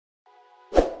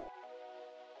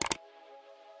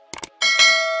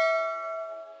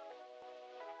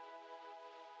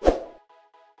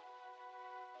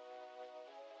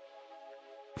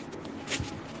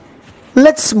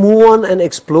Let's move on and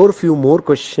explore a few more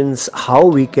questions how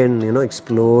we can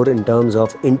explore in terms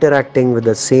of interacting with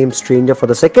the same stranger for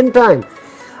the second time.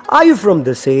 Are you from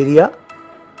this area?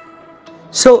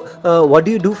 So what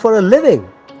do you do for a living?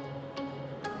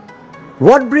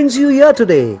 What brings you here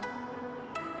today?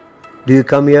 Do you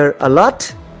come here a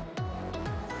lot?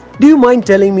 Do you mind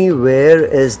telling me where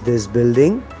is this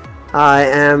building? I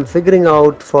am figuring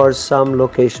out for some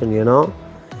location.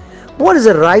 What is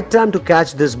the right time to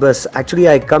catch this bus? Actually,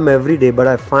 I come every day, but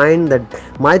I find that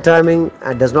my timing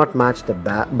does not match the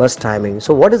bus timing.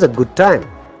 So what is a good time?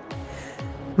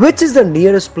 Which is the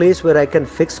nearest place where I can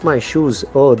fix my shoes?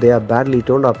 Oh, they are badly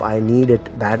torn up. I need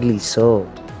it badly so.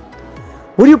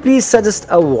 Would you please suggest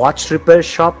a watch repair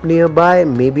shop nearby?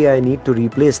 Maybe I need to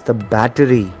replace the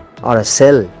battery or a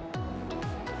cell.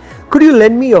 Could you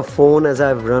lend me your phone as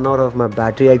I've run out of my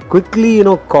battery? I quickly,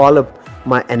 call up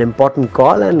an important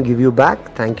call and give you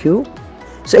back. Thank you.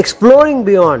 So exploring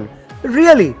beyond.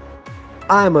 Really,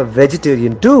 I am a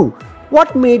vegetarian too.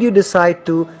 What made you decide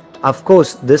to? Of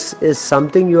course, this is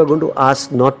something you are going to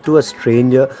ask not to a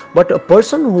stranger, but a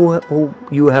person who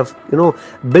you have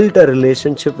built a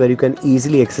relationship where you can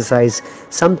easily exercise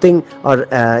something or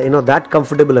that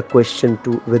comfortable a question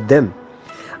to with them.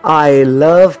 I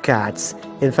love cats.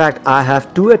 In fact, I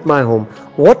have two at my home.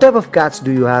 What type of cats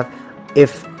do you have?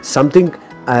 If something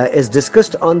is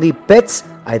discussed on the pets,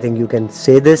 I think you can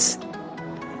say this.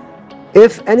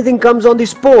 If anything comes on the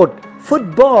sport,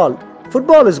 football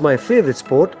is my favorite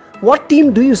sport. What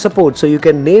team do you support? So you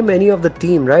can name any of the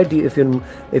team, right? If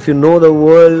you know the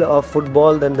world of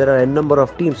football, then there are a number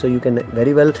of teams, so you can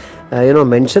very well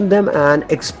mention them and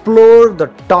explore the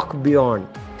talk beyond.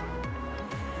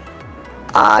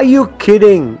 Are you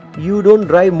kidding? You don't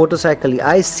drive motorcycle.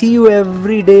 I see you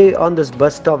every day on this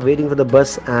bus stop waiting for the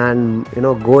bus and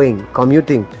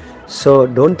commuting. So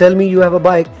don't tell me you have a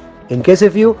bike. In case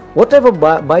if you, what type of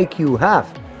bike you have?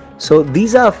 So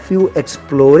these are a few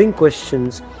exploring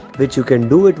questions which you can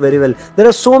do it very well. There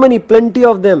are so many, plenty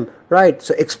of them, right?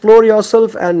 So explore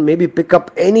yourself and maybe pick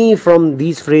up any from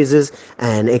these phrases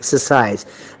and exercise.